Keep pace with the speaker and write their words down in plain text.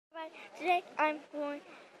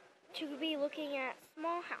to be looking at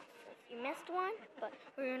small houses. You missed one, but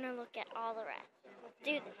we're going to look at all the rest. Let's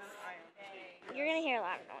do this. You're going to hear a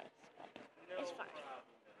lot of noise, but it's fine.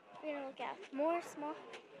 We're going to look at more small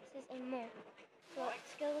houses and more. So let's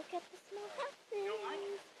go look at the small houses. You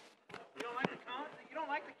don't like the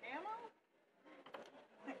camo?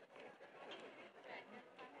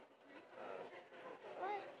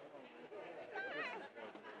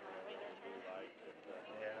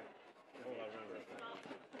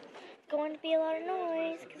 Going to be a lot of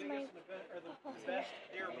noise because my The best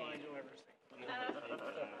deer blind you'll ever see.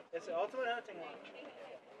 It's the ultimate hunting one.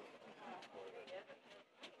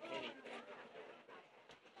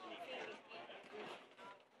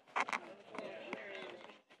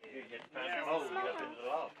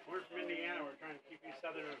 We're from Indiana. We're trying to keep you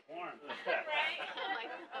Southerners warm. Right?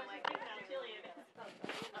 I'm like, how chilly it is.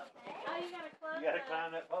 Oh, you gotta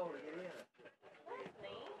climb that pole to get in.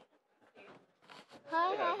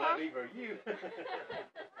 Hi, Yeah, might be for you. Wait,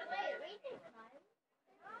 we can climb.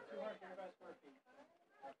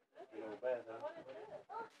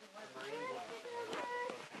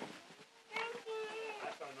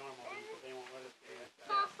 That's our normal one, but they won't let us do it.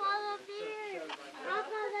 Papa the beer.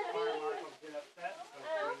 Papa the beer. Get upset.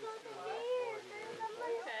 Papa the beer.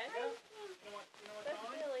 Okay. That's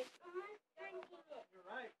silly. You're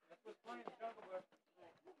right. That's what's playing the Jungle Book.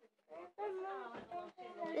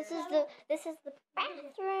 This is the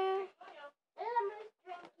bathroom.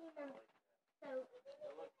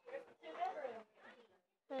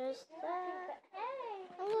 There's that.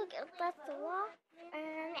 Oh, look, that's the wall.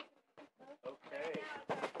 And Okay.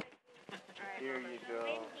 Here you go.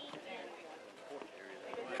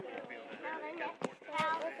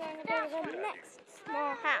 now we're going to go to the next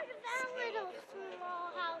small house. That little small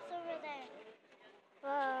house over there.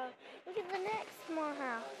 Whoa, look at the next small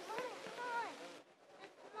house. The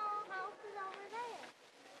small house is over there.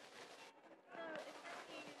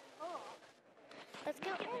 Let's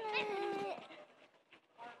go in it.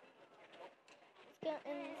 Let's go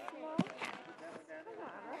in the small house. Come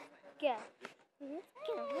on, let's go.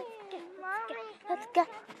 Let's go.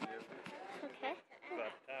 Okay.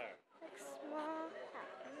 Next small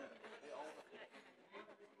house.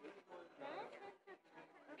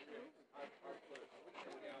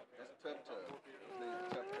 That's Tub Tub.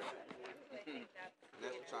 Tub Tub.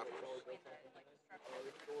 That's Choppers.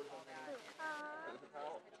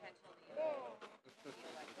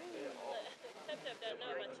 Tub doesn't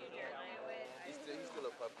know about you, Jeremiah. He's still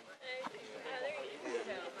a puppy. There you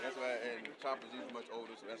go. That's why, and Chopper's he's much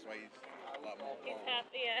older, so that's why he's a lot more He's calm.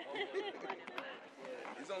 happy, yeah.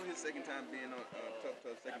 It's only his second time being on Tub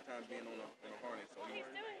Tub, second time being on a harness. So He's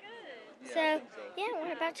doing good. yeah, I So, think so. yeah,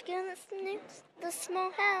 we're about to go in the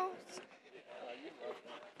small house.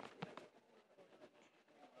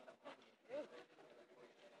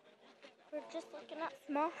 We're just looking at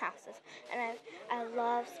small houses, and I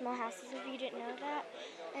love small houses if you didn't know that,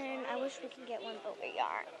 and I wish we could get one, but we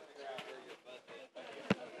aren't.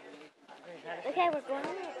 Okay, we're going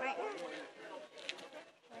in it right now.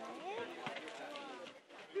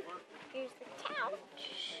 Here's the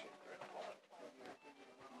couch.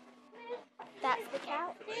 That's the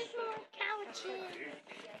couch. There's more couches.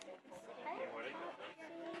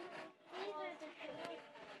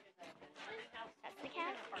 That's the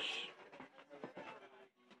couch.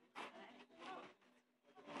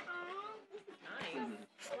 Nice.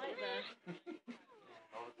 I like that.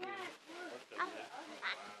 I mean,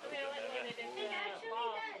 I like when they did the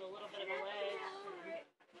loft with a little bit of a ledge.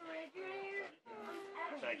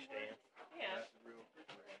 Thanks, Dan. Yeah.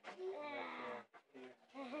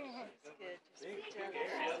 It's good. Just Big put down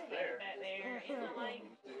area up there. Back there. Isn't it like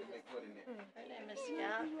Her name is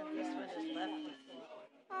Scout, and this one is Lefty.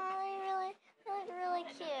 Oh, they look really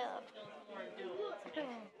cute.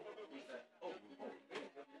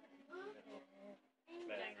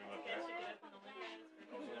 Bathroom up there.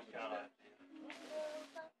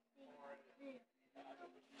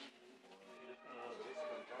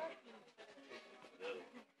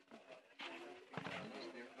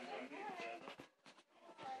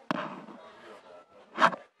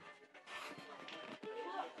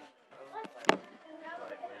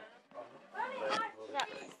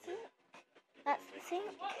 That's the sink.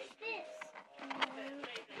 This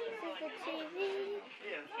is the TV.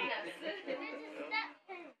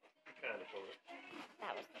 Kind of sort of.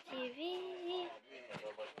 That was the TV.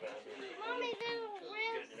 Mommy, there's a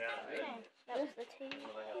real. Okay, that was the TV.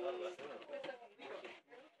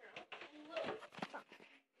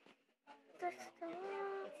 The stuff.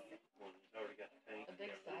 Already got the tank. A big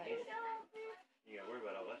size. You gotta worry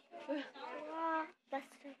about all that stuff. That's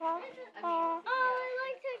the wall. Oh, I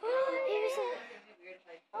like it. Here's a.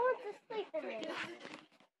 I want the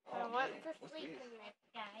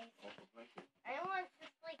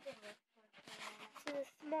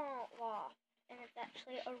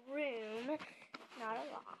actually a room, not a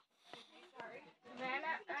loft. Look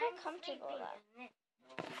how comfortable though.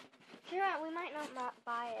 You're right, we might not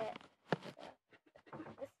buy it.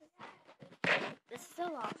 This is a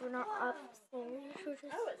loft. We're not upstairs. We're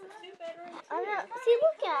just. Oh, it's a 2-bedroom. I know. See,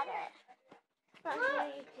 look at it. Not Look. sure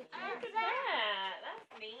you could Look at that. That's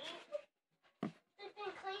neat. They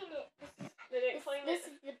didn't clean it. They didn't clean This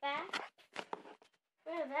it. is the back.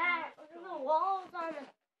 Look at that. Look at the walls on the.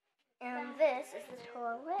 And this is the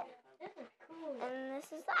toilet. This is cool. And this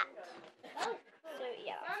is that. Oh, so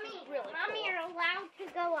yeah, that's really Mommy, cool. you're allowed to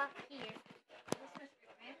go up here.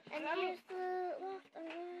 And here's the loft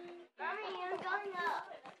again. Mommy, you're going up.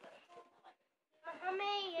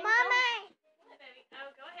 Mommy, you're Mommy! Hey, baby. Oh,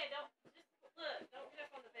 go ahead. Don't just look. Don't get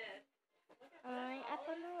up on the bed. I'm up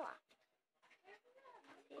on the loft.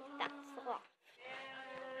 See, that's the loft.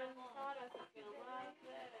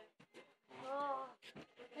 Oh,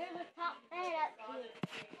 there's a top bed up here.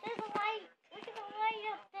 There's a light. Look at the light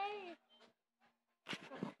up there.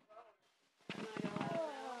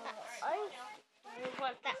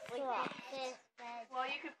 That's the loft. This bed. Well,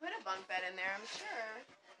 you could put a bunk bed in there, I'm sure.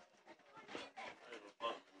 That's what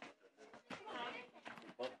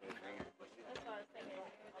I was thinking.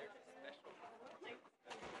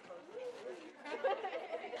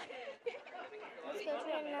 Let's go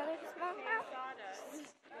to another small house.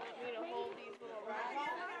 You need to hold these little racks.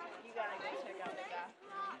 You gotta go check out the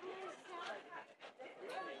bathroom.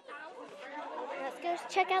 Let's go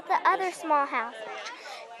check out the other small house.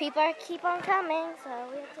 People keep on coming, so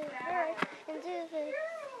we have to hurry and do this.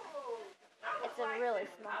 It's a really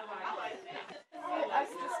small house.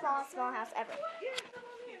 It's the small house ever.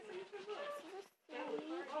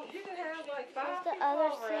 You can have like Here's 5 the people other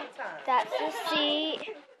over seat. at a time. That's the seat.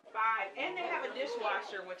 5, and they have a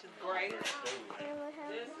dishwasher, which is great.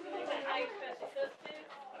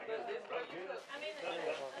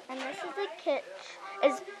 And this is the kitchen.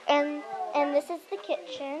 And this is the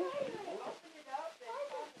kitchen.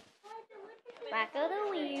 Wacko the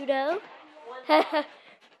weirdo.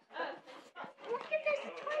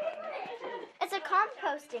 It's a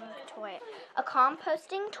composting toilet. A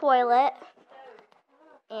composting toilet.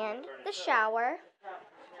 And the shower.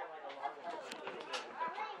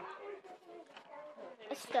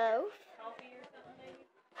 A stove.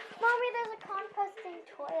 Mommy, there's a composting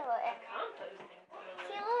toilet.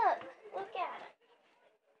 See, look at it.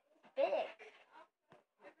 Big.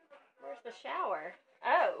 Where's the shower?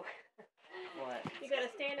 Oh. What? You gotta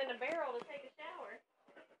stand in a barrel to take a shower.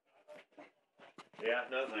 Yeah,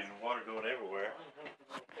 another thing, water going everywhere.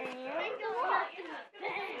 And Oh,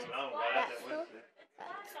 right out that window.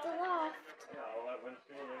 that's the loft. Yeah, all that window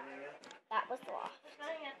and everything. That was the loft.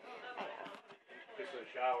 I know. Just a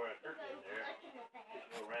shower and a curtain in there.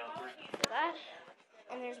 Go around curtain. That.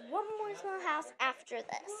 And there's one more small house after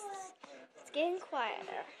this. It's getting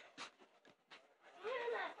quieter.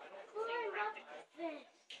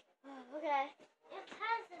 Oh, okay.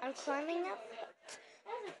 I'm climbing up.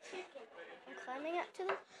 I'm climbing up to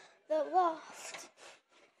the loft.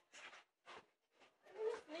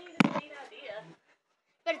 Neat idea.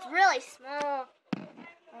 But it's really small.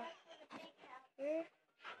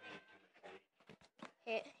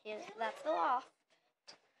 That's the loft.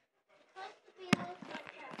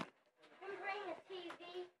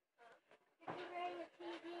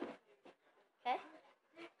 Okay.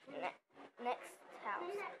 Next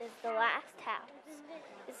house is the last house.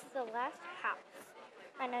 This is the last house.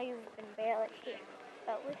 I know you've been barely here,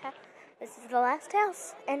 but this is the last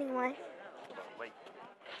house anyway. Wait.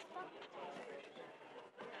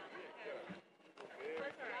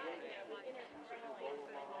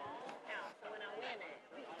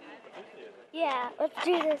 Yeah, let's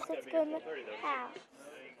do this. Let's go in the house.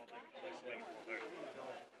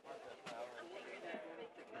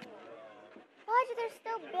 Why are they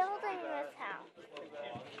still building this house?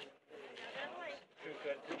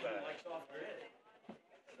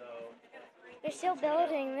 They're still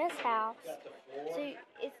building this house. So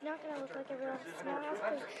it's not going to look like a real small house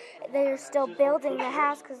because they're still building the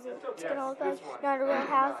house because it's going to look like not a real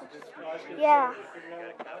house. Yeah.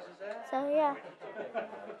 So, yeah.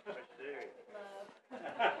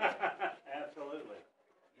 Absolutely.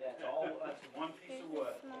 That's one piece of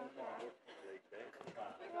wood.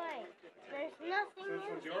 Wait, there's nothing This in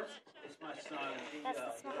one's yours? It's my son. That's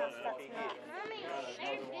the small house that's not. Mommy,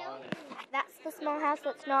 they're building. That's the small house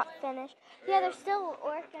that's not finished. Yeah, they're still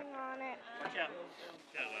working on it. Watch out.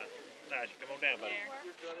 Nice, come on down, buddy.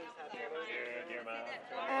 Here,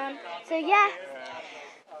 Mom. So yeah,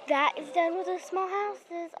 that is done with the small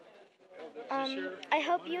houses. I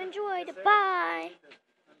hope you enjoyed. Bye.